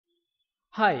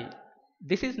Hi,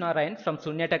 this is Narayan from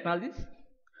Sunya Technologies.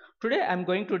 Today I am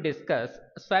going to discuss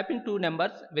swapping two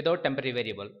numbers without temporary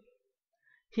variable.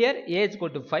 Here a is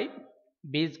equal to 5,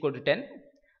 b is equal to 10.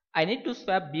 I need to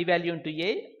swap b value into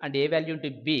a and a value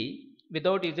into b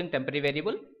without using temporary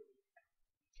variable.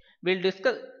 We will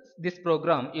discuss this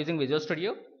program using Visual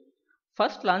Studio.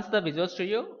 First launch the Visual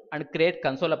Studio and create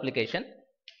console application.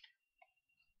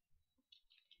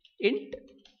 Int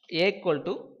a equal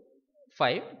to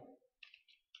 5,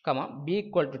 b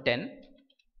equal to 10.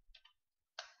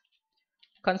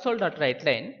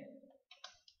 Console.writeLine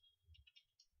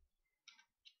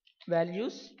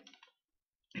values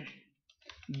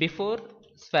before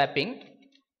swapping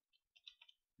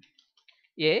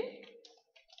a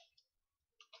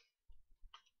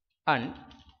and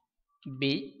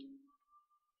b.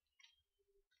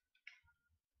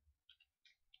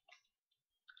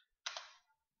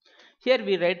 Here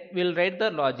we'll write the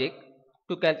logic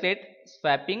to calculate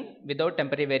swapping without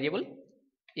temporary variable.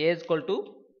 A is equal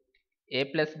to a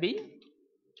plus b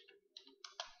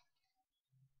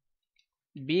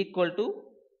equal to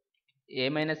a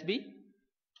minus b,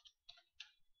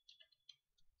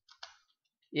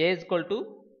 a is equal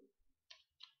to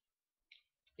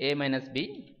a minus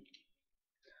b,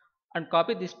 and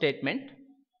copy this statement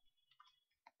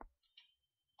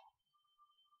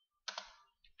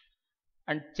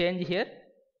and change here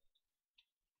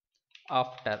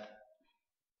after.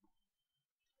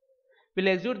 We'll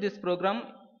execute this program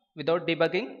without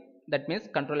debugging, that means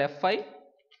Control F5.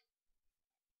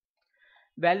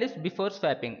 Values before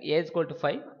swapping a is equal to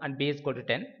 5 and b is equal to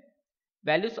 10.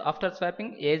 Values after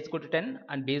swapping a is equal to 10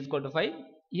 and b is equal to 5.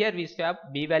 Here we swap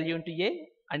b value into a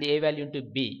and a value into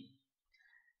b.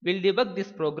 We'll debug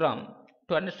this program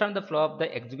to understand the flow of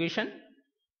the execution.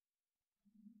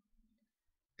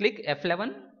 Click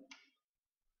F11.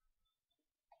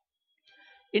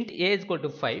 Int a is equal to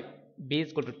 5, b is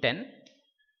equal to 10.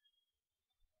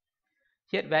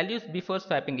 Here values before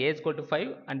swapping a is equal to 5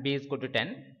 and b is equal to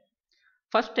 10.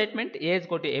 First statement a is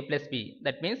equal to a plus b,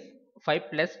 that means 5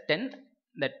 plus 10,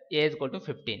 that a is equal to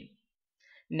 15.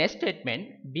 Next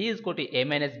statement b is equal to a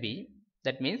minus b,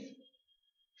 that means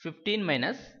 15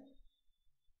 minus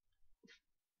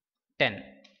 10.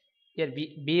 Here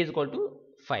b is equal to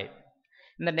 5.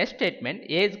 In the next statement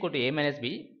a is equal to a minus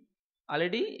b,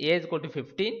 already a is equal to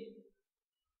 15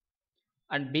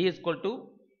 and b is equal to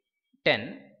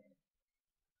 10,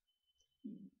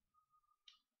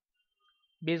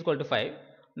 b is equal to 5.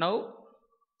 Now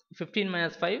 15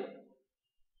 minus 5,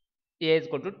 a is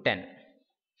equal to 10.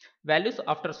 Values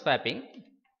after swapping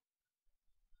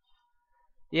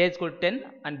a is equal to 10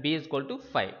 and b is equal to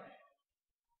 5.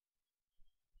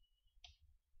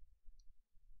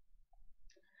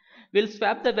 We'll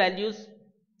swap the values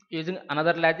using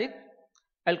another logic.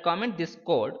 I'll comment this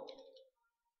code,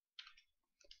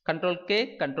 Control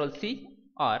K, Control C,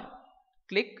 or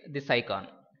click this icon.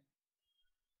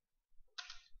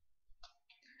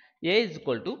 A is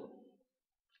equal to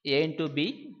a into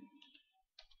b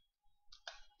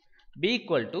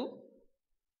equal to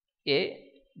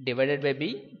a divided by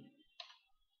b,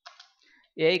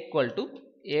 a equal to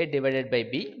a divided by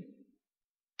b.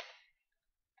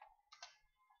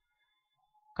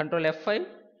 Control F5.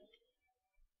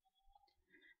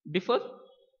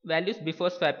 Values before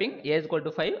swapping a is equal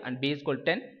to 5 and b is equal to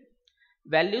 10.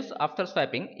 Values after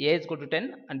swapping a is equal to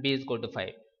 10 and b is equal to 5.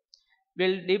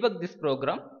 We'll debug this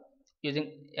program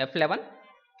using F11.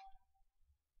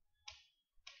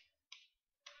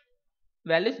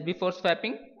 Values before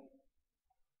swapping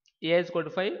a is equal to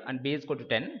 5 and b is equal to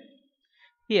 10.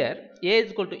 Here a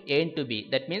is equal to a into b,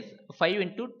 that means 5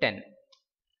 into 10,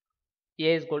 a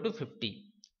is equal to 50.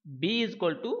 B is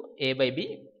equal to a by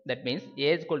b, that means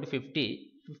a is equal to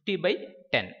 50, 50 by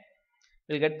 10.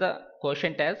 We'll get the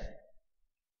quotient as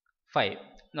 5.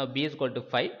 Now b is equal to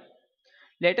 5.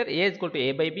 Later a is equal to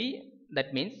a by b,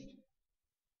 that means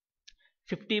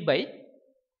 50 by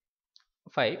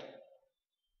 5.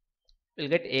 We'll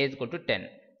get a is equal to 10.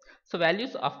 So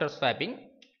values after swapping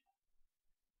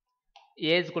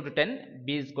a is equal to 10,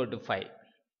 b is equal to 5.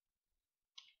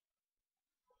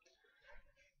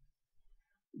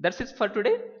 That's it for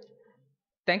today.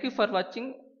 Thank you for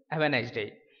watching. Have a nice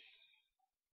day.